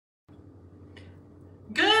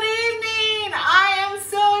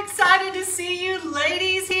see you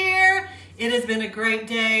ladies here. It has been a great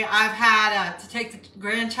day. I've had to take the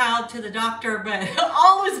grandchild to the doctor, but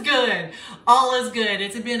all is good. All is good.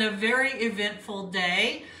 It's been a very eventful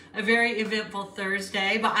day, a very eventful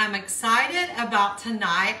Thursday, but I'm excited about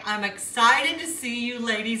tonight. I'm excited to see you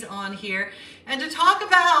ladies on here and to talk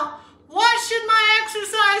about what should my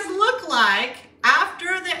exercise look like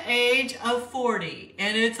after the age of 40.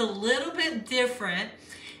 And it's a little bit different.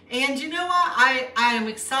 And you know what? I am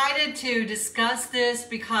excited to discuss this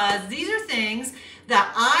because these are things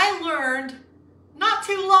that I learned not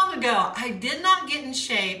too long ago. I did not get in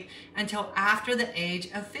shape until after the age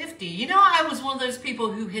of 50. You know, I was one of those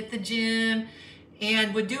people who hit the gym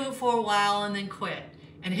and would do it for a while and then quit.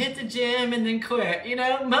 And hit the gym and then quit. You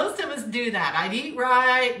know, most of us do that. I'd eat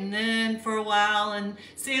right and then for a while and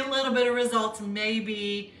see a little bit of results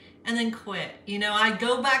maybe and then quit. You know, I'd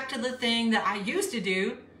go back to the thing that I used to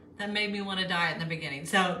do that made me want to diet in the beginning.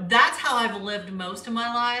 So that's how I've lived most of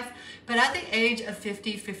my life. But at the age of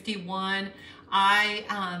 50, 51, I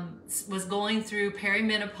was going through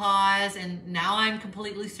perimenopause, and now I'm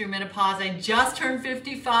completely through menopause. I just turned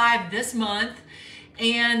 55 this month.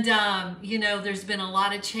 And, you know, there's been a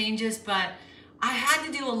lot of changes, but I had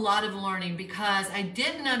to do a lot of learning because I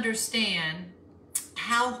didn't understand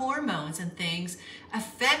how hormones and things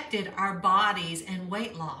affected our bodies and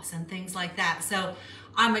weight loss and things like that. So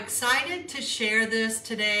I'm excited to share this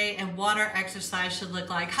today and what our exercise should look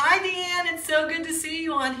like. Hi, Deanne. It's so good to see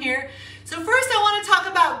you on here. So first I want to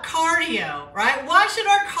talk about cardio, right? What should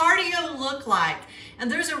our cardio look like?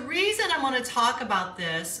 And there's a reason I want to talk about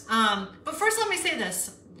this. But first, let me say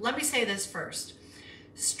this. Let me say this first.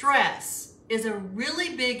 Stress is a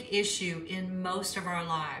really big issue in most of our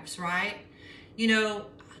lives, right? You know,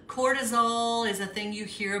 cortisol is a thing you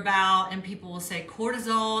hear about, and people will say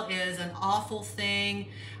cortisol is an awful thing.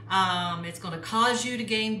 It's going to cause you to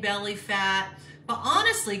gain belly fat. But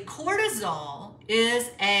honestly, cortisol is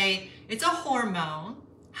it's a hormone.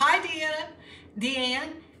 Hi,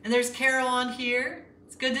 Deanne, and there's Carol on here.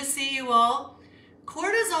 It's good to see you all.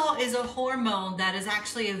 Cortisol is a hormone that is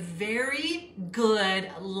actually a very good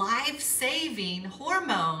life-saving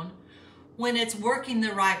hormone when it's working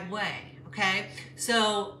the right way. Okay,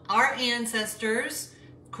 so our ancestors,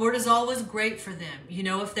 cortisol was great for them. You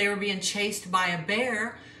know, if they were being chased by a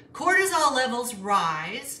bear, cortisol levels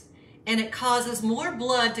rise and it causes more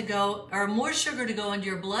blood to go, or more sugar to go into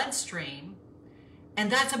your bloodstream. And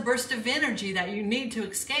that's a burst of energy that you need to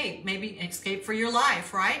escape, maybe escape for your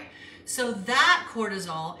life, right? So that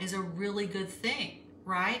cortisol is a really good thing,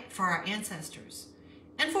 right, for our ancestors.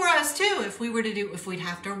 And for us too, if we'd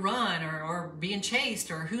have to run or being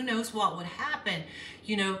chased or who knows what would happen,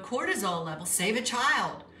 you know, cortisol levels, save a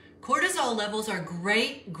child. Cortisol levels are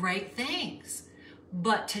great, great things.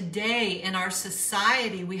 But today in our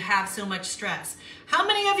society, we have so much stress. How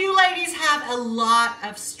many of you ladies have a lot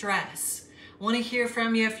of stress? I want to hear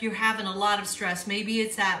from you if you're having a lot of stress. Maybe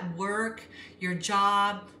it's at work, your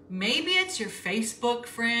job, maybe it's your Facebook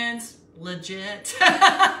friends. Legit.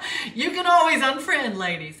 You can always unfriend,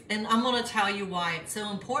 ladies. And I'm going to tell you why it's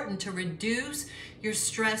so important to reduce your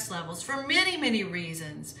stress levels for many, many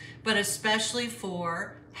reasons, but especially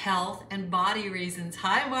for health and body reasons.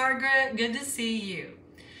 Hi, Margaret. Good to see you.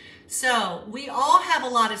 So we all have a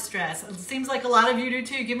lot of stress. It seems like a lot of you do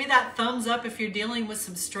too. Give me that thumbs up if you're dealing with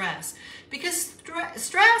some stress. Because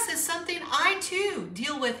stress is something I too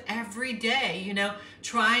deal with every day. You know,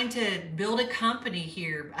 trying to build a company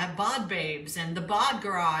here at Bod Babes and the Bod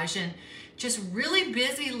Garage, and just really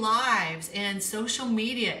busy lives, and social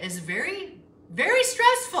media is very, very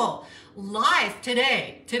stressful. Life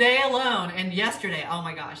today alone, and yesterday, oh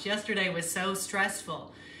my gosh, yesterday was so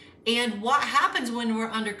stressful. And what happens when we're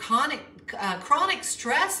under chronic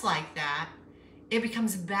stress like that, it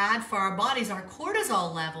becomes bad for our bodies. Our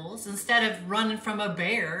cortisol levels, instead of running from a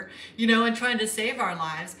bear, you know, and trying to save our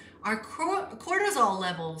lives, our cortisol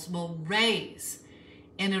levels will raise,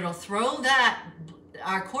 and it'll throw that,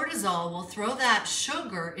 our cortisol will throw that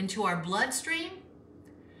sugar into our bloodstream.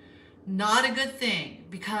 Not a good thing,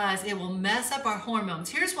 because it will mess up our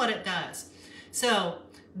hormones. Here's what it does. So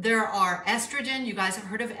there are estrogen. You guys have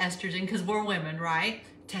heard of estrogen because we're women, right?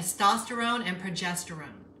 Testosterone and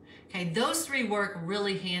progesterone. Okay, those three work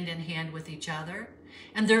really hand in hand with each other,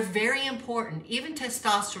 and they're very important. Even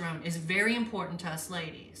testosterone is very important to us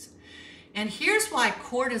ladies. And here's why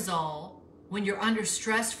cortisol, when you're under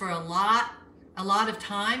stress for a lot of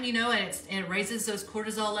time, you know, and it raises those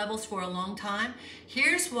cortisol levels for a long time.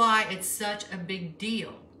 Here's why it's such a big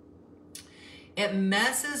deal. It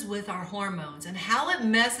messes with our hormones. And how it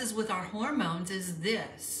messes with our hormones is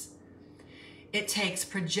this. It takes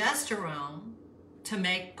progesterone to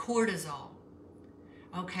make cortisol.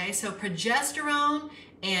 Okay, so progesterone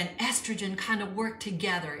and estrogen kind of work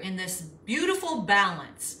together in this beautiful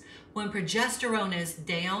balance. When progesterone is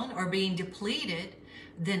down or being depleted,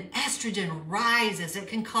 then estrogen rises. It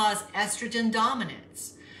can cause estrogen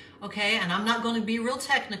dominance. Okay, and I'm not going to be real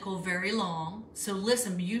technical very long. So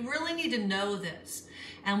listen, you really need to know this.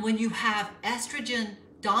 And when you have estrogen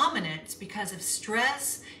dominance because of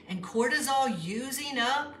stress and cortisol using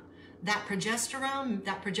up that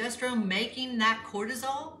progesterone making that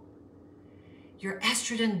cortisol, your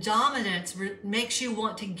estrogen dominance makes you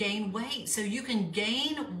want to gain weight. So you can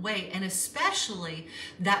gain weight, and especially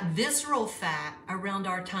that visceral fat around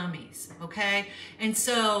our tummies, okay? And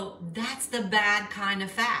so that's the bad kind of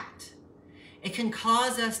fat. It can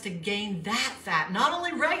cause us to gain that fat, not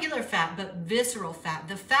only regular fat, but visceral fat.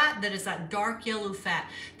 The fat that is that dark yellow fat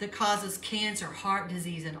that causes cancer, heart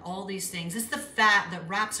disease, and all these things. It's the fat that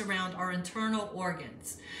wraps around our internal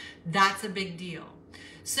organs. That's a big deal.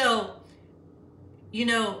 So, you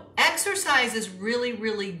know, exercise is really,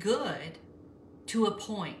 really good to a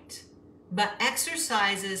point. But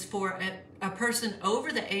exercises for a person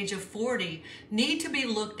over the age of 40 need to be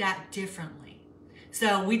looked at differently.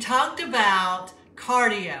 So we talked about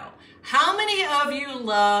cardio. How many of you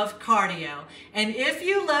love cardio? And if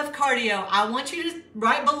you love cardio, I want you to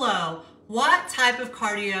write below what type of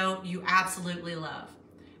cardio you absolutely love.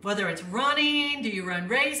 Whether it's running, do you run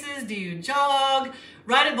races, do you jog?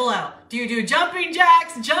 Write it below. Do you do jumping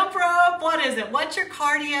jacks, jump rope? What is it? What's your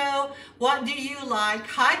cardio? What do you like?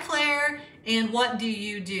 Hi, Claire. And what do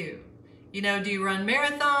you do? You know, do you run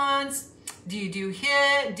marathons? Do you do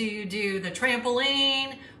HIIT? Do you do the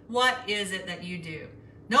trampoline? What is it that you do?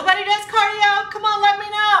 Nobody does cardio? Come on, let me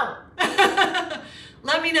know.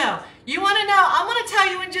 Let me know. You want to know? I'm going to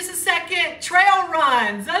tell you in just a second. Trail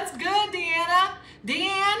runs. That's good, Deanna.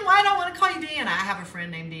 Deanne, why don't I want to call you Deanna? I have a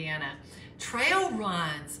friend named Deanna. Trail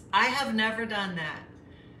runs. I have never done that.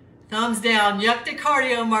 Thumbs down. Yuck to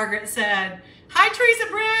cardio, Margaret said. Hi, Teresa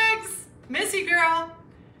Briggs. Miss you, girl.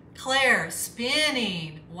 Claire,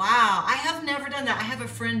 spinning. Wow, I have never done that. I have a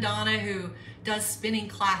friend, Donna, who does spinning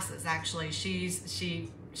classes, actually.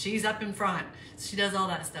 She's up in front. She does all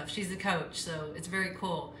that stuff. She's a coach, so it's very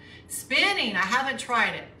cool. Spinning, I haven't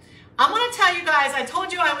tried it. I'm going to tell you guys, I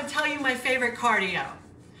told you I would tell you my favorite cardio.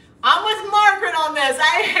 I'm with Margaret on this.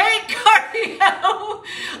 I hate cardio.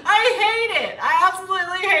 I hate it. I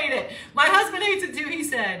absolutely hate it. My husband hates it too. He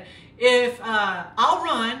said, if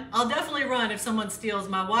I'll definitely run if someone steals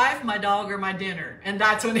my wife, my dog, or my dinner. And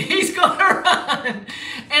that's when he's going to run.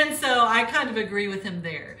 And so I kind of agree with him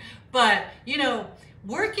there. But, you know,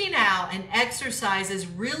 working out and exercise is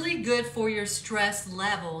really good for your stress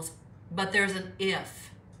levels, but there's an if.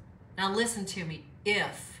 Now listen to me,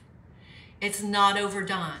 if. It's not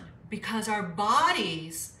overdone, because our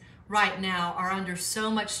bodies right now are under so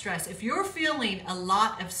much stress. If you're feeling a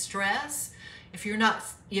lot of stress, if you're not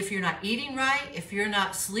eating right, if you're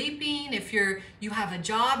not sleeping, if you have a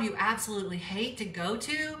job you absolutely hate to go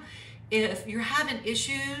to, if you're having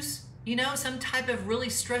issues, you know, some type of really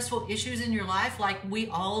stressful issues in your life like we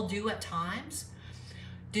all do at times,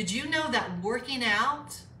 did you know that working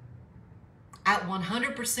out at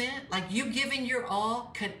 100%, like you giving your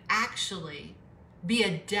all, could actually be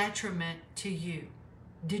a detriment to you?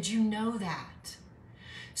 Did you know that?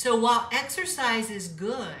 So while exercise is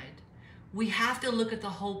good, we have to look at the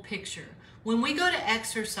whole picture. When we go to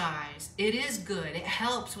exercise, it is good. It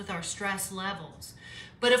helps with our stress levels.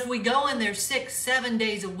 But if we go in there 6-7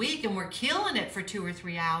 days a week and we're killing it for 2 or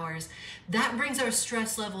 3 hours, that brings our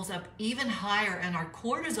stress levels up even higher and our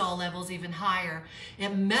cortisol levels even higher.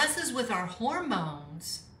 It messes with our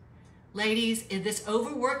hormones. Ladies, this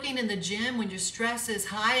overworking in the gym when your stress is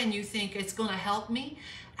high and you think it's going to help me,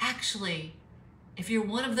 actually, if you're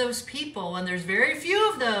one of those people, and there's very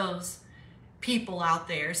few of those people out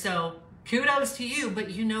there, so kudos to you,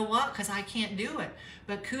 but you know what? Because I can't do it.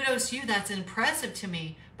 But kudos to you, that's impressive to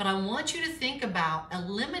me. But I want you to think about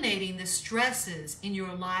eliminating the stresses in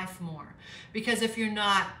your life more. Because if you're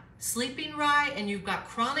not sleeping right and you've got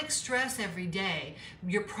chronic stress every day,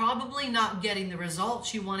 you're probably not getting the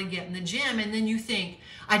results you want to get in the gym. And then you think,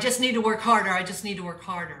 I just need to work harder. I just need to work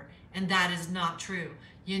harder. And that is not true.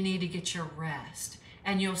 You need to get your rest.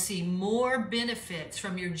 And you'll see more benefits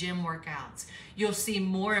from your gym workouts. You'll see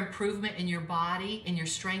more improvement in your body, in your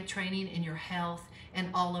strength training, in your health, and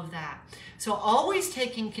all of that. So always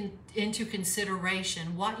taking into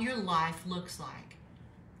consideration what your life looks like.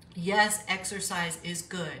 Yes, exercise is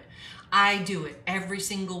good. I do it every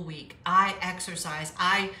single week. I exercise.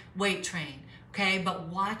 I weight train. Okay, but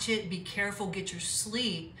watch it, be careful, get your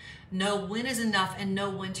sleep, know when is enough and know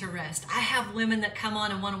when to rest. I have women that come on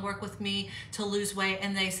and want to work with me to lose weight,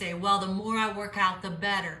 and they say, well, the more I work out, the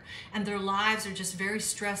better. And their lives are just very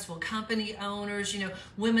stressful. Company owners,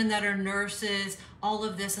 women that are nurses, all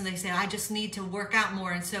of this, and they say, I just need to work out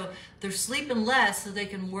more. And so they're sleeping less so they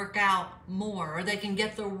can work out more, or they can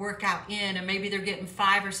get their workout in, and maybe they're getting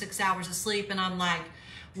 5 or 6 hours of sleep. And I'm like,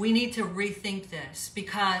 we need to rethink this,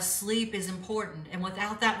 because sleep is important. And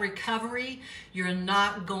without that recovery, you're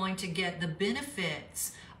not going to get the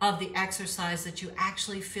benefits of the exercise that you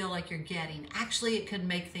actually feel like you're getting. Actually, it could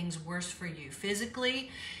make things worse for you physically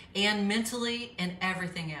and mentally and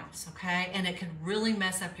everything else, okay? And it could really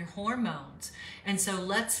mess up your hormones. And so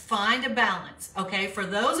let's find a balance, okay? For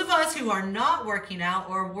those of us who are not working out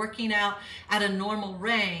or working out at a normal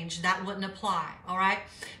range, that wouldn't apply, all right?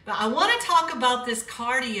 But I want to talk about this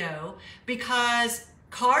cardio, because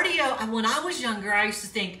cardio, when I was younger, I used to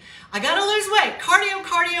think, I got to lose weight, cardio,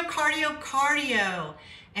 cardio, cardio, cardio.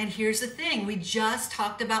 And here's the thing, we just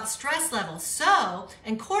talked about stress levels,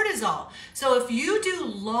 and cortisol. So if you do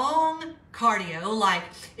long cardio, like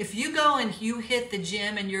if you go and you hit the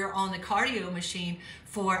gym and you're on the cardio machine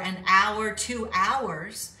for an hour, 2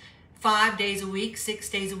 hours, 5 days a week, 6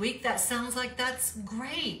 days a week, that sounds like that's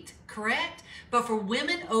great, correct? But for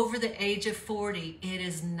women over the age of 40, it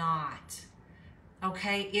is not.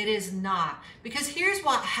 Okay, it is not. Because here's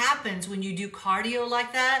what happens when you do cardio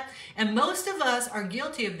like that, and most of us are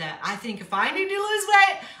guilty of that. I think if I need to lose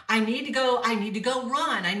weight, I need to go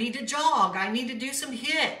run, I need to jog, I need to do some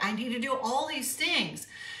HIIT, I need to do all these things.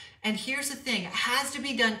 And here's the thing, it has to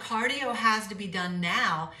be done, cardio has to be done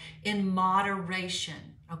now in moderation.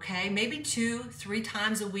 Okay, maybe 2-3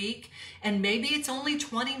 times a week, and maybe it's only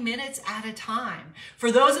 20 minutes at a time. For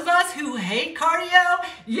those of us who hate cardio,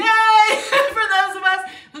 yay! For those of us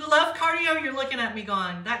who love cardio, you're looking at me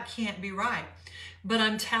going, that can't be right. But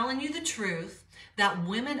I'm telling you the truth, that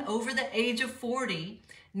women over the age of 40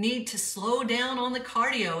 need to slow down on the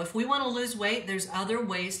cardio. If we want to lose weight, there's other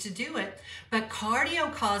ways to do it. But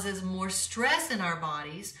cardio causes more stress in our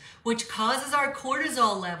bodies, which causes our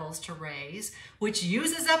cortisol levels to raise, which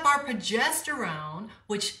uses up our progesterone,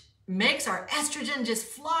 which makes our estrogen just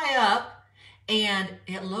fly up, and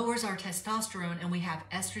it lowers our testosterone, and we have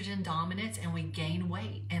estrogen dominance, and we gain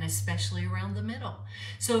weight, and especially around the middle.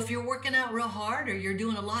 So if you're working out real hard, or you're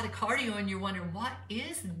doing a lot of cardio and you're wondering, what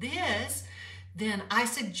is this? Then I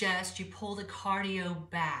suggest you pull the cardio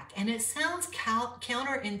back. And it sounds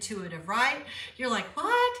counterintuitive, right? You're like,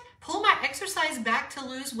 what? Pull my exercise back to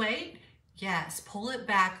lose weight? Yes, pull it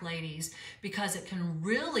back, ladies, because it can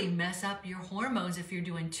really mess up your hormones if you're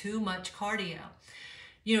doing too much cardio.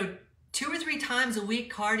 2 or 3 times a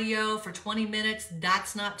week cardio for 20 minutes,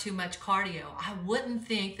 that's not too much cardio. I wouldn't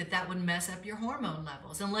think that that would mess up your hormone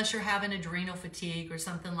levels unless you're having adrenal fatigue or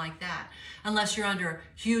something like that, unless you're under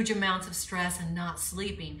huge amounts of stress and not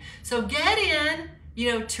sleeping. So get in,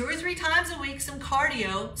 2 or 3 times a week, some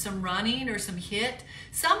cardio, some running or some HIIT,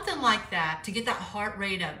 something like that to get that heart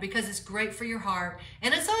rate up, because it's great for your heart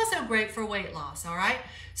and it's also great for weight loss, all right?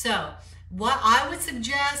 So what I would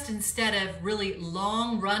suggest, instead of really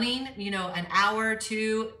long running, an hour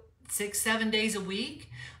to 6-7 days a week,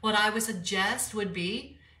 what I would suggest would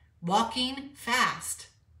be walking fast.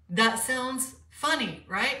 That sounds funny,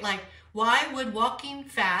 right? Like, why would walking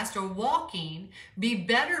fast or walking be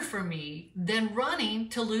better for me than running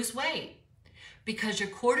to lose weight? Because your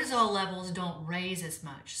cortisol levels don't raise as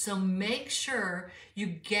much. So make sure you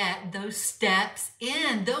get those steps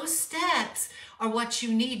in. Those steps are what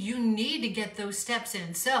you need. You need to get those steps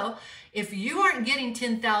in. So if you aren't getting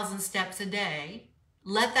 10,000 steps a day,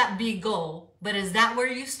 let that be a goal. But is that where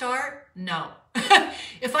you start? No.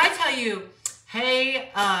 If I tell you,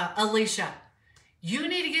 hey, Alicia, you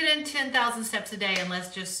need to get in 10,000 steps a day, and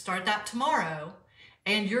let's just start that tomorrow,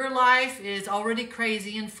 and your life is already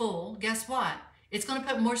crazy and full, guess what? It's going to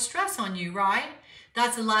put more stress on you, right?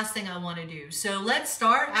 That's the last thing I want to do. So let's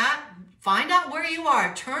start find out where you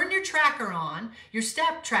are. Turn your tracker on, your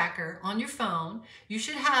step tracker on your phone. You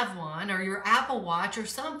should have one, or your Apple Watch or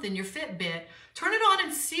something, your Fitbit. Turn it on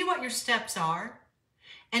and see what your steps are,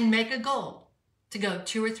 and make a goal to go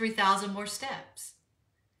 2,000 or 3,000 more steps.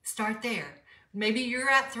 Start there. Maybe you're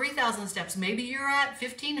at 3,000 steps. Maybe you're at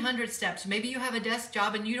 1,500 steps. Maybe you have a desk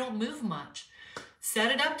job and you don't move much.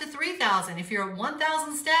 Set it up to 3,000. If you're at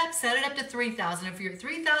 1,000 steps, set it up to 3,000. If you're at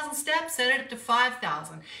 3,000 steps, set it up to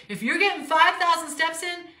 5,000. If you're getting 5,000 steps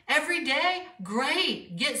in every day,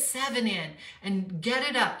 great. Get 7 in and get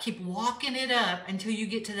it up. Keep walking it up until you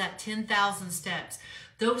get to that 10,000 steps.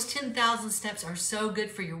 Those 10,000 steps are so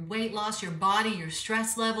good for your weight loss, your body, your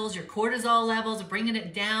stress levels, your cortisol levels, bringing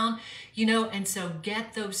it down, you know, and so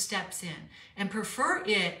get those steps in and prefer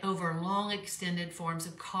it over long extended forms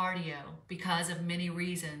of cardio because of many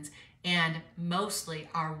reasons, and mostly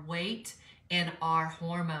our weight and our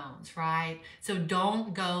hormones, right? So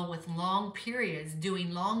don't go with long periods,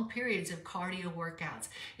 doing long periods of cardio workouts.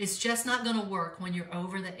 It's just not gonna work when you're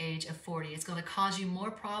over the age of 40. It's gonna cause you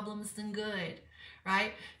more problems than good,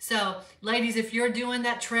 right? So ladies, if you're doing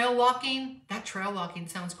that trail walking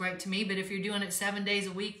sounds great to me, but if you're doing it 7 days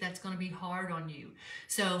a week, that's gonna be hard on you.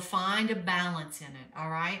 So find a balance in it, all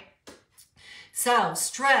right? So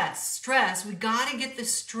stress, we gotta get the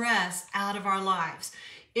stress out of our lives.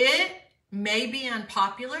 It may be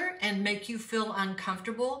unpopular and make you feel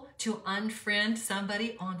uncomfortable to unfriend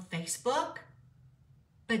somebody on Facebook,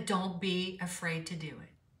 but don't be afraid to do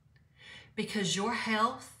it. Because your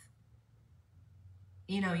health,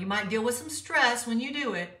 you know, you might deal with some stress when you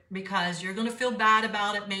do it because you're gonna feel bad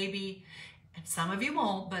about it maybe, and some of you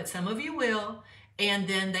won't, but some of you will, and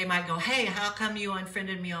then they might go, hey, how come you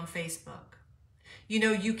unfriended me on Facebook? You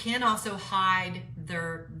know, you can also hide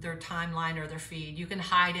their timeline or their feed. You can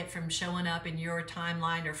hide it from showing up in your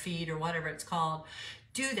timeline or feed or whatever it's called.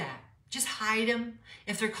 Do that. Just hide them.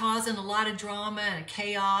 If they're causing a lot of drama and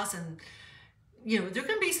chaos, and you know, there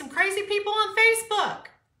can be some crazy people on Facebook,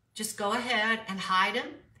 just go ahead and hide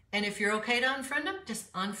them. And if you're okay to unfriend them,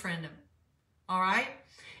 just unfriend them. All right?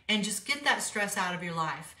 And just get that stress out of your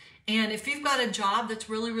life. And if you've got a job that's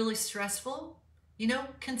really, really stressful, you know,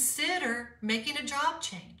 consider making a job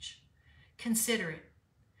change. Consider it.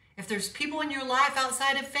 If there's people in your life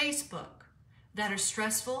outside of Facebook that are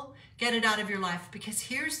stressful, get it out of your life. Because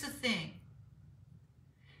here's the thing.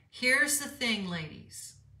 Here's the thing,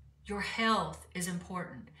 ladies. Your health is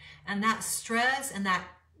important. And that stress and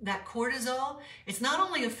that cortisol, it's not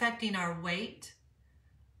only affecting our weight,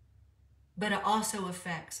 but it also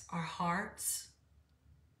affects our hearts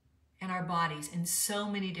and our bodies in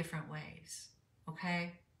so many different ways.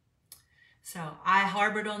 Okay, so I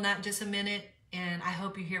harbored on that just a minute, and I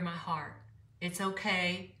hope you hear my heart. It's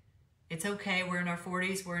okay. It's okay. We're in our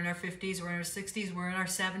 40s, we're in our 50s, we're in our 60s, we're in our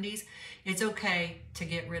 70s. It's okay to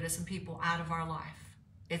get rid of some people out of our life.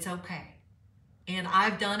 It's okay. And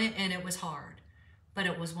I've done it, and it was hard, but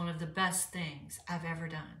it was one of the best things I've ever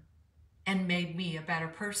done and made me a better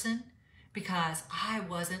person because I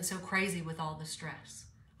wasn't so crazy with all the stress.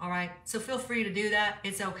 All right, so feel free to do that.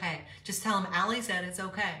 It's okay. Just tell them Allie said it's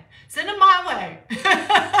okay. Send them my way.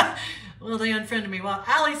 Well, they unfriended me. Well,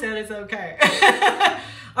 Allie said it's okay.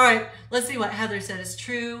 All right, let's see what Heather said is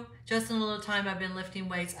true. Just in a little time I've been lifting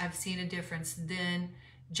weights, I've seen a difference than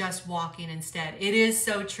just walking instead. It is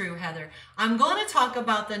so true, Heather. I'm going to talk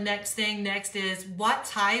about the next thing. Next is what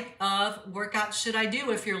type of workout should I do?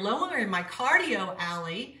 If you're lowering my cardio,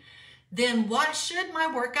 Allie, then what should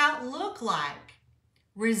my workout look like?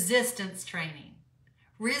 Resistance training.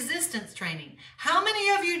 Resistance training. How many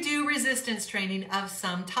of you do resistance training of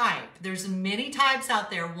some type? There's many types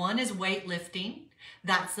out there. One is weightlifting.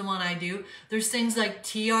 That's the one I do. There's things like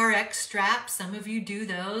TRX straps. Some of you do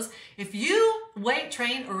those. If you weight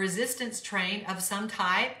train or resistance train of some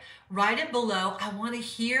type, write it below. I want to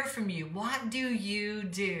hear from you. What do you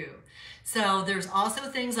do? So there's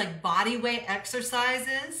also things like body weight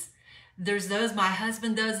exercises. There's those, my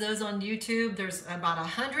husband does those on YouTube. There's about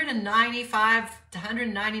 195 to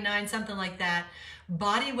 199, something like that,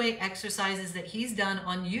 body weight exercises that he's done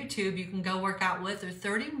on YouTube you can go work out with. They're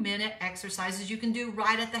 30-minute exercises you can do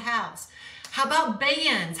right at the house. How about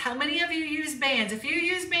bands? How many of you use bands? If you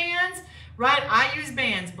use bands, right, I use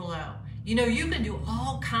bands below. You know, you can do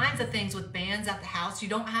all kinds of things with bands at the house. You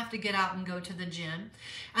don't have to get out and go to the gym.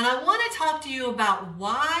 And I want to talk to you about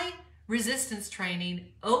why resistance training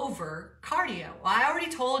over cardio. Well, I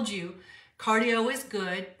already told you cardio is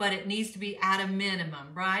good, but it needs to be at a minimum,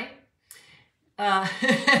 right?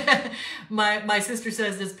 My sister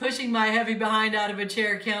says, does pushing my heavy behind out of a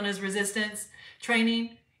chair count as resistance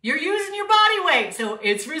training? You're using your body weight, so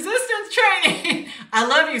it's resistance training. I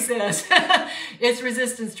love you, sis. It's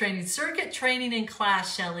resistance training. Circuit training in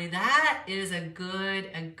class, Shelly. That is a good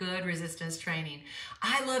resistance training.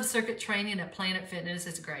 I love circuit training at Planet Fitness.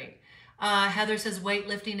 It's great. Heather says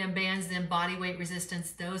weightlifting and bands, then body weight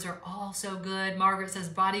resistance. Those are all so good. Margaret says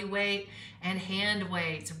body weight and hand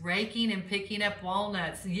weights, raking and picking up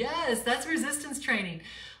walnuts. Yes, that's resistance training.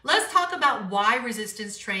 Let's talk about why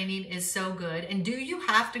resistance training is so good. And do you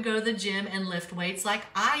have to go to the gym and lift weights like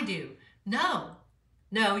I do? No,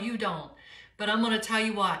 you don't. But I'm going to tell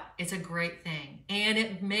you what, it's a great thing. And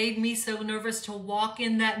it made me so nervous to walk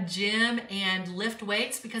in that gym and lift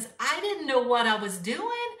weights because I didn't know what I was doing.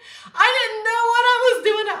 I didn't know what I was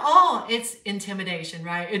doing at all. It's intimidation,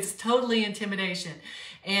 right? It's totally intimidation.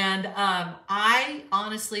 And I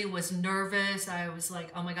honestly was nervous. I was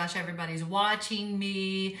like, oh my gosh, everybody's watching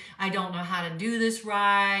me. I don't know how to do this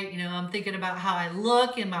right. You know, I'm thinking about how I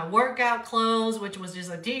look in my workout clothes, which was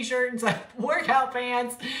just a t-shirt and some workout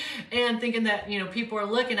pants, and thinking that, you know, people are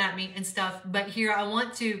looking at me and stuff. But here, I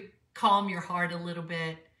want to calm your heart a little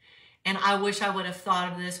bit. And I wish I would have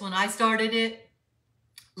thought of this when I started it.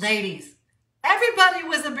 Ladies, everybody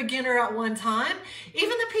was a beginner at one time.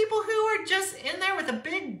 Even the people who were just in there with the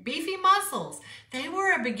big beefy muscles, they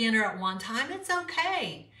were a beginner at one time. It's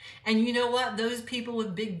okay. And you know what? Those people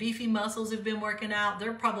with big beefy muscles who've been working out,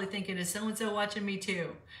 they're probably thinking, is so-and-so watching me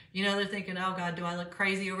too? You know, they're thinking, oh God, do I look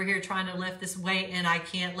crazy over here trying to lift this weight and I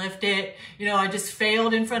can't lift it? You know, I just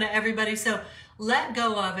failed in front of everybody. So let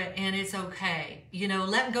go of it and it's okay. You know,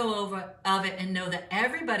 let go of it and know that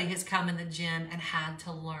everybody has come in the gym and had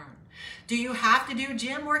to learn. Do you have to do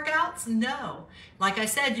gym workouts? No. Like I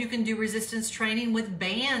said, you can do resistance training with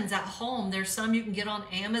bands at home. There's some you can get on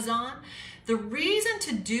Amazon. The reason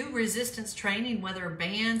to do resistance training, whether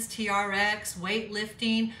bands, TRX,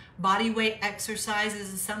 weightlifting, body weight exercises,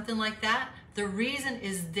 and something like that, the reason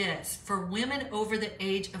is this: for women over the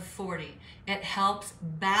age of 40, it helps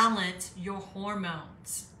balance your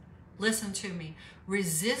hormones. Listen to me.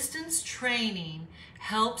 Resistance training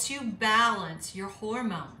helps you balance your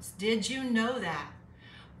hormones. Did you know that?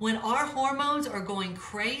 When our hormones are going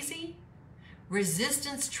crazy,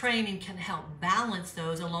 resistance training can help balance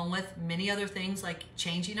those, along with many other things like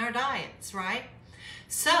changing our diets, right?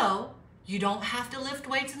 So you don't have to lift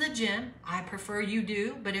weights in the gym. I prefer you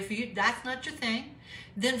do, but if that's not your thing,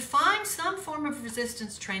 then find some form of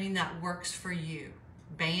resistance training that works for you.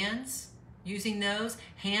 Bands, using those,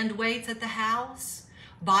 hand weights at the house,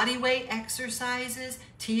 body weight exercises,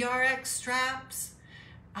 TRX straps,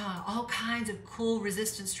 all kinds of cool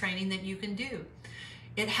resistance training that you can do.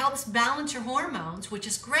 It helps balance your hormones, which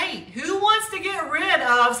is great. Who wants to get rid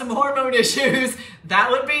of some hormone issues?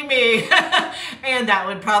 That would be me. And that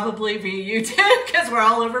would probably be you too, because we're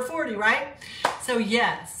all over 40, right? So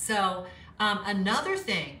yes, so another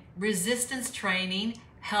thing, resistance training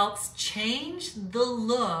helps change the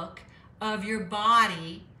look of your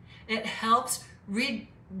body. It helps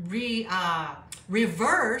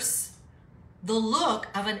reverse the look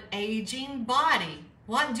of an aging body.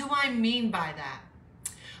 What do I mean by that?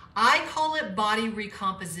 I call it body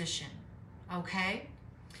recomposition, okay?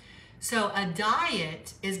 So a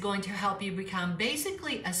diet is going to help you become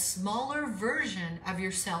basically a smaller version of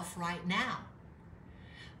yourself right now.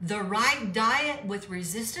 The right diet with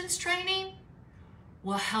resistance training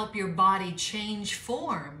will help your body change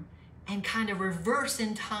form and kind of reverse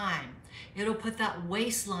in time. It'll put that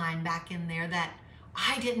waistline back in there that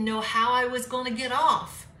I didn't know how I was going to get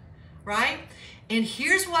off, right? And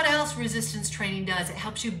here's what else resistance training does. It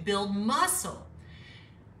helps you build muscle.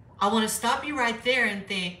 I want to stop you right there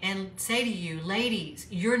and say to you, ladies,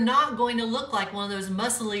 you're not going to look like one of those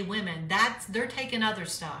muscly women. They're taking other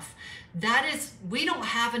stuff. We don't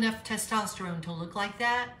have enough testosterone to look like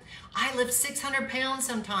that. I lift 600 pounds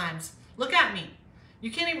sometimes. Look at me.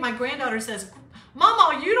 You can't even, my granddaughter says,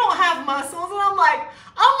 Mama, you don't have muscles. And I'm like,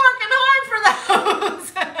 I'm working hard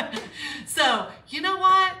for those. So, you know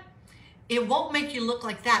what? It won't make you look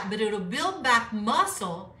like that, but it'll build back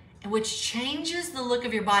muscle, which changes the look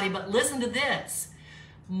of your body. But listen to this.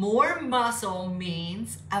 More muscle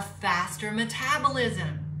means a faster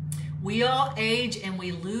metabolism. We all age and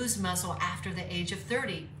we lose muscle after the age of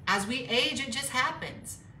 30. As we age, it just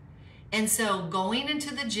happens. And so going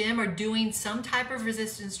into the gym or doing some type of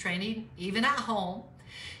resistance training, even at home,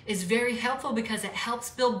 is very helpful because it helps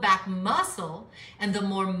build back muscle. And the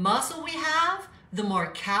more muscle we have, the more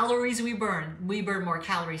calories we burn. We burn more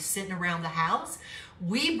calories sitting around the house.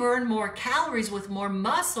 We burn more calories with more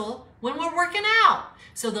muscle when we're working out.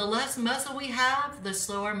 So the less muscle we have, the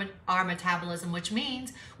slower our metabolism, which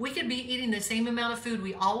means we could be eating the same amount of food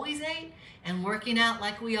we always ate and working out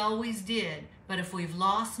like we always did. But if we've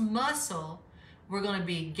lost muscle, we're going to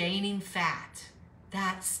be gaining fat.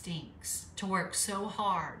 That stinks, to work so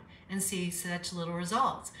hard and see such little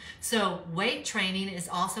results. So weight training is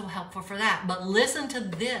also helpful for that. But listen to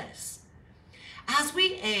this. As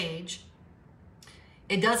we age,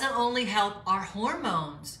 it doesn't only help our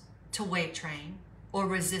hormones to weight train or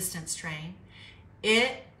resistance train.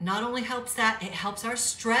 It not only helps that, it helps our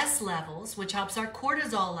stress levels, which helps our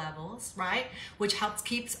cortisol levels, right? Which helps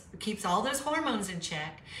keeps all those hormones in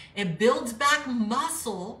check. It builds back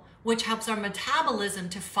muscle, which helps our metabolism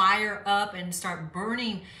to fire up and start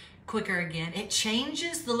burning quicker again. It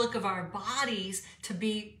changes the look of our bodies to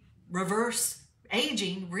be reverse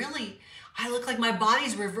aging. Really, I look like my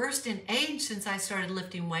body's reversed in age since I started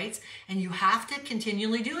lifting weights, and you have to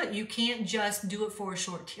continually do it. You can't just do it for a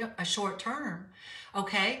short term,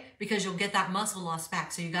 okay? Because you'll get that muscle loss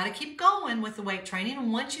back. So you got to keep going with the weight training,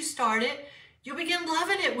 and once you start it, you'll begin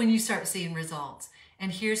loving it when you start seeing results.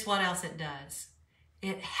 And here's what else it does.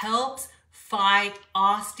 It helps fight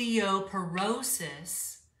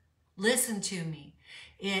osteoporosis. Listen to me.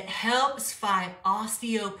 It helps fight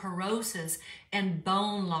osteoporosis and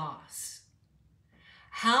bone loss.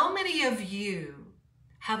 How many of you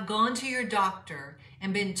have gone to your doctor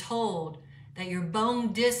and been told that your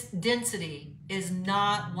bone density is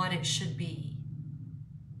not what it should be?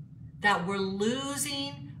 That we're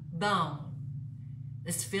losing bone,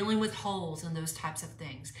 this filling with holes and those types of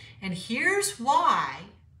things. And here's why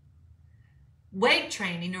weight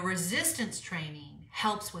training or resistance training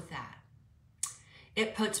helps with that.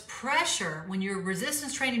 It puts pressure when you're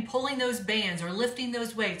resistance training, pulling those bands or lifting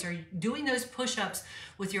those weights or doing those push-ups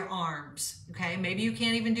with your arms, okay? Maybe you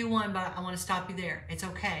can't even do one, but I want to stop you there. It's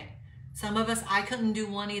okay. Some of us, I couldn't do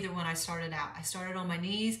one either when I started out. I started on my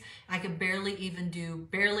knees. I could barely even do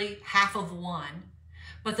half of one.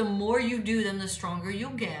 But the more you do them, the stronger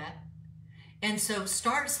you'll get. And so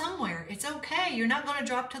start somewhere. It's okay. You're not going to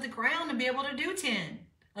drop to the ground and be able to do 10,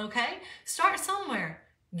 okay? Start somewhere.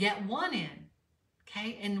 Get one in.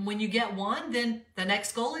 Okay, and when you get one, then the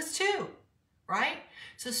next goal is 2, right?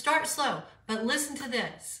 So start slow, but listen to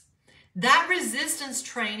this. That resistance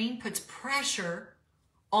training puts pressure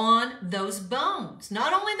on those bones.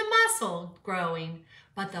 Not only the muscle growing,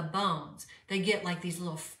 but the bones. They get like these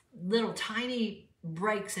little tiny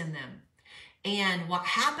breaks in them. And what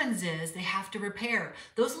happens is they have to repair.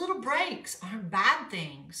 Those little breaks aren't bad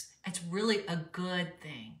things. It's really a good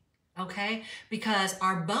thing, okay? Because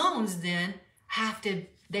our bones then have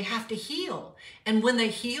to heal. And when they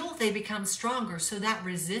heal, they become stronger. So that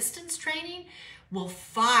resistance training will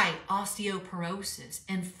fight osteoporosis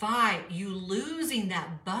and fight you losing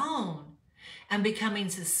that bone and becoming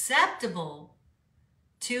susceptible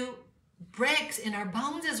to breaks in our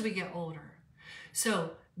bones as we get older.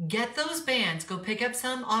 So get those bands. Go pick up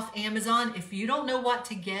some off Amazon. If you don't know what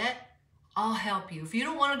to get, I'll help you. If you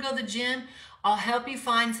don't want to go to the gym, I'll help you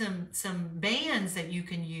find some bands that you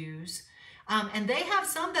can use. And they have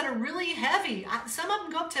some that are really heavy. Some of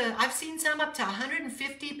them go up to, I've seen some up to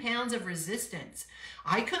 150 pounds of resistance.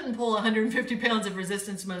 I couldn't pull 150 pounds of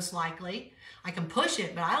resistance most likely. I can push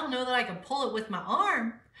it, but I don't know that I can pull it with my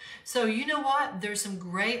arm. So you know what? There's some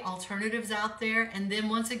great alternatives out there. And then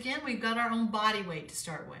once again, we've got our own body weight to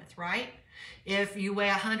start with, right? If you weigh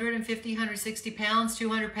 150, 160 pounds,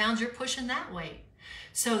 200 pounds, you're pushing that weight.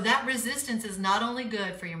 So that resistance is not only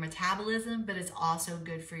good for your metabolism, but it's also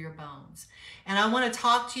good for your bones. And I want to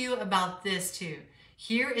talk to you about this too.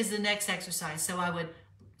 Here is the next exercise. So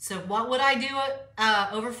what would I do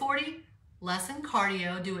over 40? Lessen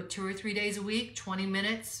cardio. Do it 2 or 3 days a week, 20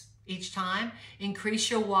 minutes each time.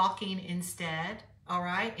 Increase your walking instead. All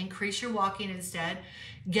right, increase your walking instead.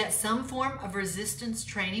 Get some form of resistance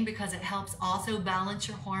training because it helps also balance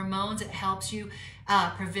your hormones. It helps you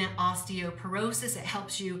prevent osteoporosis. It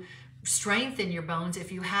helps you strengthen your bones if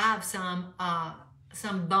you have some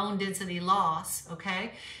bone density loss,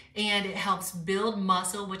 okay? And it helps build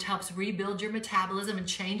muscle, which helps rebuild your metabolism and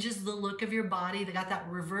changes the look of your body. They got that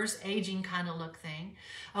reverse aging kind of look thing.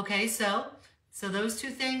 Okay, so those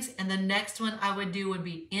 2 things. And the next one I would do would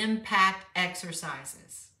be impact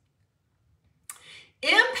exercises.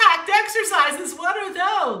 Impact exercises, what are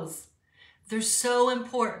those? They're so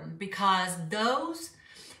important because those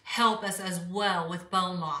help us as well with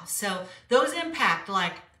bone loss. So those impact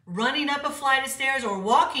like running up a flight of stairs or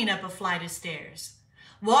walking up a flight of stairs.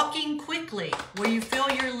 Walking quickly, where you feel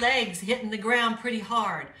your legs hitting the ground pretty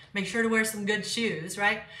hard. Make sure to wear some good shoes,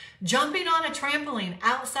 right? Jumping on a trampoline,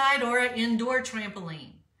 outside or an indoor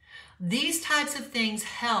trampoline. These types of things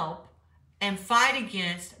help and fight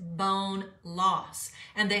against bone loss.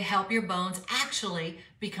 And they help your bones actually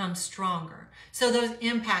become stronger. So those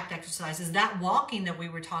impact exercises, that walking that we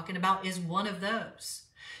were talking about is one of those.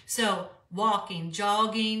 So walking,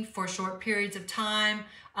 jogging for short periods of time.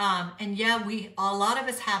 And yeah, a lot of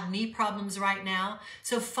us have knee problems right now.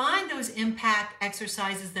 So find those impact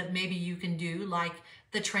exercises that maybe you can do, like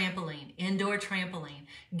the trampoline, indoor trampoline.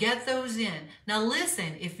 Get those in. Now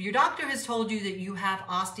listen, if your doctor has told you that you have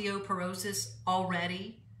osteoporosis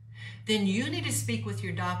already, then you need to speak with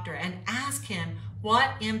your doctor and ask him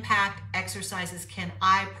What impact exercises can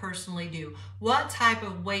I personally do? What type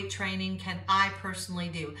of weight training can I personally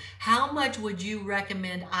do? How much would you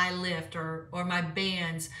recommend I lift or my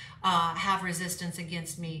bands have resistance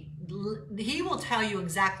against me? He will tell you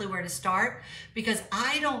exactly where to start, because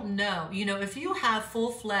I don't know. You know, if you have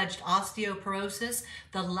full-fledged osteoporosis,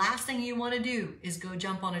 the last thing you want to do is go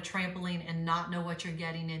jump on a trampoline and not know what you're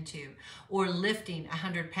getting into, or lifting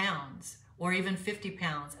 100 pounds. Or even 50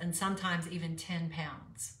 pounds, and sometimes even 10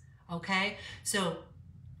 pounds, okay? So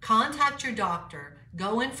contact your doctor,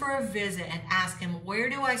 go in for a visit and ask him, where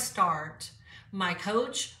do I start? My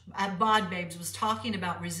coach at Bod Babes was talking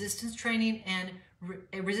about resistance training and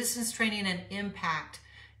impact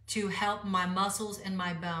to help my muscles and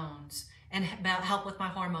my bones and help with my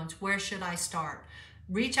hormones. Where should I start?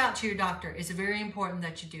 Reach out to your doctor. It's very important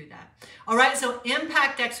that you do that. All right, so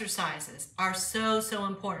impact exercises are so, so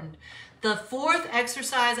important. The fourth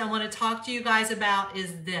exercise I want to talk to you guys about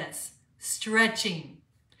is this, stretching.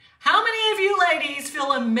 How many of you ladies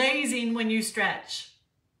feel amazing when you stretch?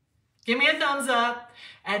 Give me a thumbs up.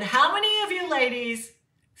 And how many of you ladies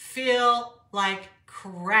feel like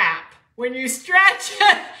crap when you stretch?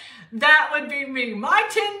 That would be me. My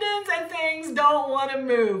tendons and things don't want to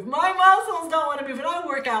move. My muscles don't want to move. And I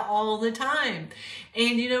work out all the time.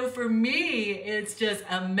 And you know, for me, it's just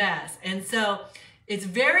a mess. And so it's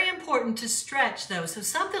very important to stretch though. So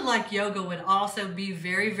something like yoga would also be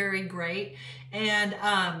very, very great. And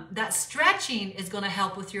that stretching is going to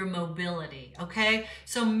help with your mobility, okay?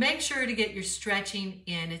 So make sure to get your stretching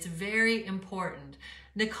in. It's very important.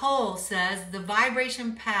 Nicole says, the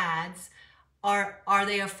vibration pads, are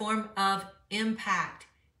they a form of impact?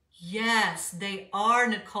 Yes, they are,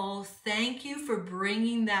 Nicole. Thank you for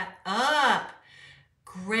bringing that up.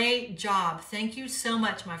 Great job. Thank you so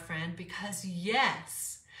much, my friend, because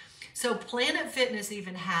yes. So Planet Fitness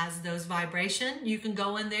even has those vibration. You can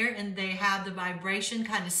go in there and they have the vibration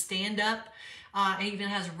kind of stand up. It even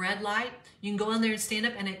has red light. You can go in there and stand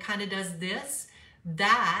up and it kind of does this.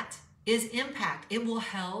 That is impact. It will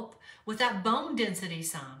help with that bone density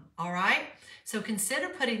some, all right? So consider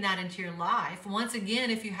putting that into your life. Once again,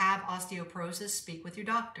 if you have osteoporosis, speak with your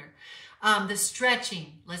doctor. The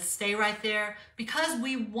stretching, let's stay right there, because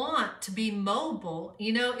we want to be mobile.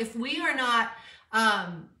 You know, if we are not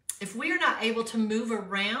able to move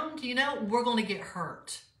around, you know, we're going to get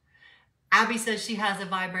hurt. Abby says she has a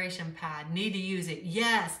vibration pad. Need to use it.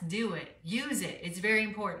 Yes, do it. Use it. It's very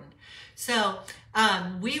important. So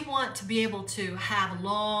we want to be able to have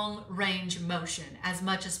long range motion as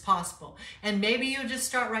much as possible. And maybe you'll just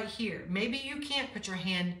start right here. Maybe you can't put your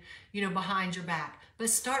hand, you know, behind your back, but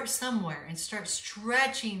start somewhere and start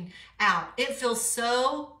stretching out. It feels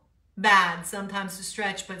so bad sometimes to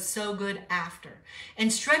stretch, but so good after.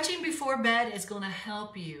 And stretching before bed is going to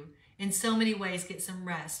help you in so many ways get some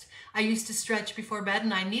rest. I used to stretch before bed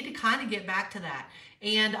and I need to kind of get back to that.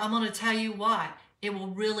 And I'm going to tell you why. It will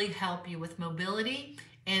really help you with mobility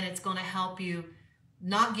and it's going to help you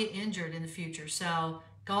not get injured in the future. So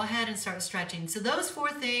go ahead and start stretching. So those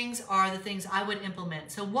four things are the things I would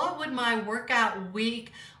implement. So what would my workout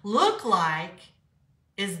week look like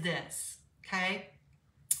is this, okay?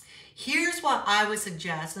 Here's what I would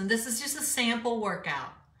suggest, and this is just a sample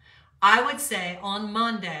workout. I would say on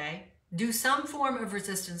Monday, do some form of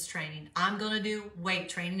resistance training. I'm going to do weight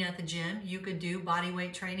training at the gym. You could do body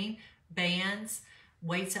weight training, bands,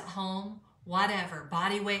 weights at home, whatever.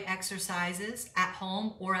 Body weight exercises at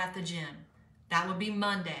home or at the gym. That would be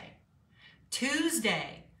Monday.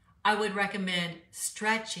 Tuesday, I would recommend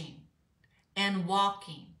stretching and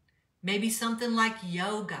walking. Maybe something like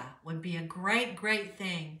yoga would be a great, great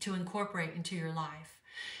thing to incorporate into your life.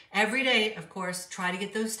 Every day, of course, try to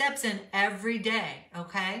get those steps in every day,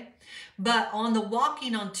 okay? But on the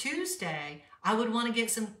walking on Tuesday, I would want to get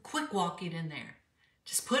some quick walking in there.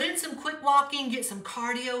 Just put in some quick walking, get some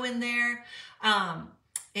cardio in there.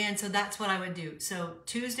 And so that's what I would do. So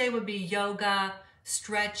Tuesday would be yoga,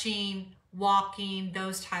 stretching, walking,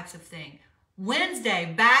 those types of things.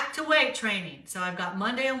 Wednesday, back to weight training. So I've got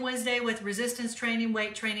Monday and Wednesday with resistance training,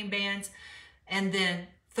 weight training bands. And then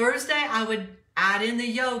Thursday, I would add in the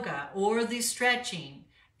yoga or the stretching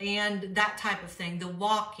and that type of thing, the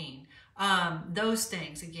walking, those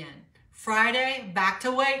things again. Friday, back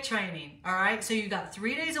to weight training, all right? So you've got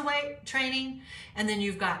 3 days of weight training, and then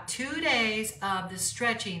you've got 2 days of the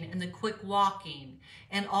stretching and the quick walking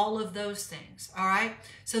and all of those things, all right?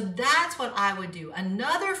 So that's what I would do.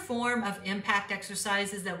 Another form of impact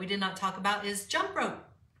exercises that we did not talk about is jump rope.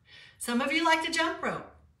 Some of you like to jump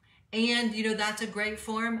rope. And, you know, that's a great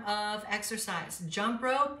form of exercise. Jump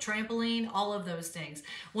rope, trampoline, all of those things.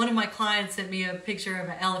 One of my clients sent me a picture of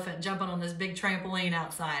an elephant jumping on this big trampoline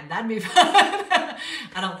outside. That'd be fun.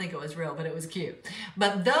 I don't think it was real, but it was cute.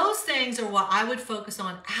 But those things are what I would focus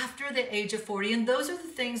on after the age of 40. And those are the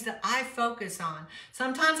things that I focus on.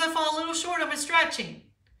 Sometimes I fall a little short on my stretching.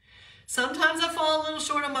 Sometimes I fall a little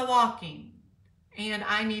short on my walking. And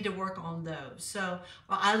I need to work on those. So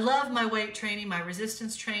I love my weight training, my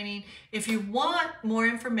resistance training. If you want more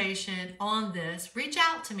information on this, reach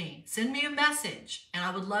out to me. Send me a message and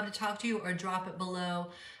I would love to talk to you, or drop it below.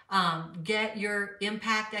 Get your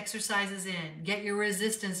impact exercises in. Get your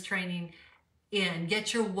resistance training in.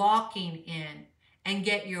 Get your walking in. And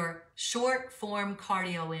get your short form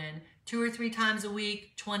cardio in. 2 or 3 times a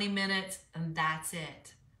week, 20 minutes, and that's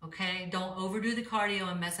it. Okay? Don't overdo the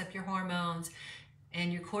cardio and mess up your hormones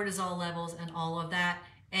and your cortisol levels and all of that.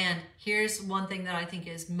 And here's one thing that I think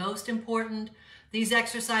is most important. These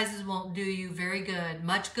exercises won't do you very good,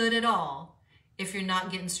 much good at all, if you're not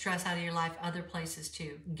getting stress out of your life other places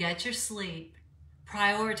too. Get your sleep.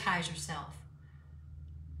 Prioritize yourself.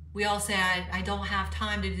 We all say, I don't have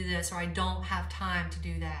time to do this, or I don't have time to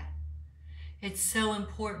do that. It's so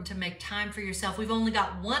important to make time for yourself. We've only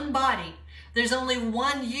got one body. There's only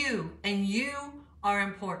one you, and you are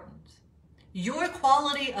important. Your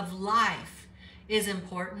quality of life is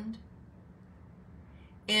important.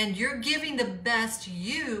 And you're giving the best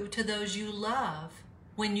you to those you love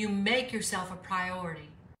when you make yourself a priority.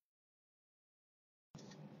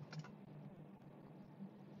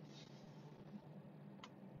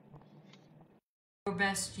 Your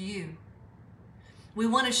best you. We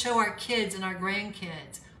want to show our kids and our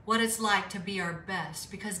grandkids what it's like to be our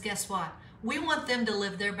best, because guess what? We want them to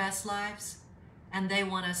live their best lives, and they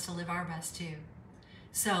want us to live our best too.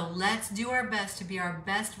 So let's do our best to be our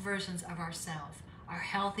best versions of ourselves, our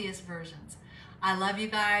healthiest versions. I love you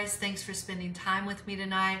guys. Thanks for spending time with me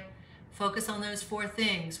tonight. Focus on those 4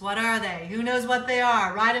 things. What are they? Who knows what they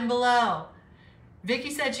are? Write them below. Vicky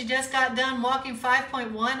said she just got done walking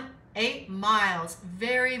 5.18 miles.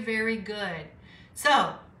 Very, very good.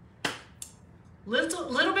 So,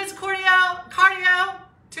 little bits of cardio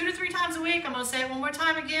 2 to 3 times a week. I'm going to say it one more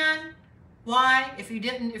time again. Why? If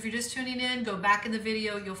you're just tuning in, go back in the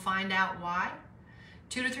video, you'll find out why.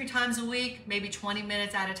 2 to 3 times a week, maybe 20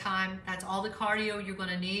 minutes at a time. That's all the cardio you're going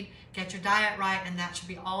to need. Get your diet right, and that should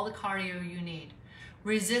be all the cardio you need.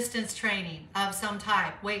 Resistance training of some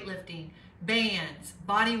type, weightlifting, bands,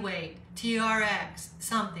 body weight, TRX,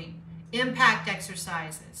 something. Impact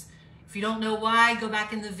exercises. If you don't know why, go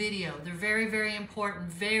back in the video. They're very, very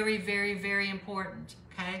important. Very, very, very important.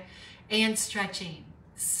 Okay? And stretching.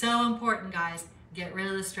 So important, guys. Get rid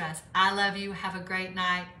of the stress. I love you. Have a great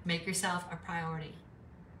night. Make yourself a priority.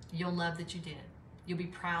 You'll love that you did. You'll be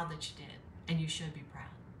proud that you did. And you should be proud.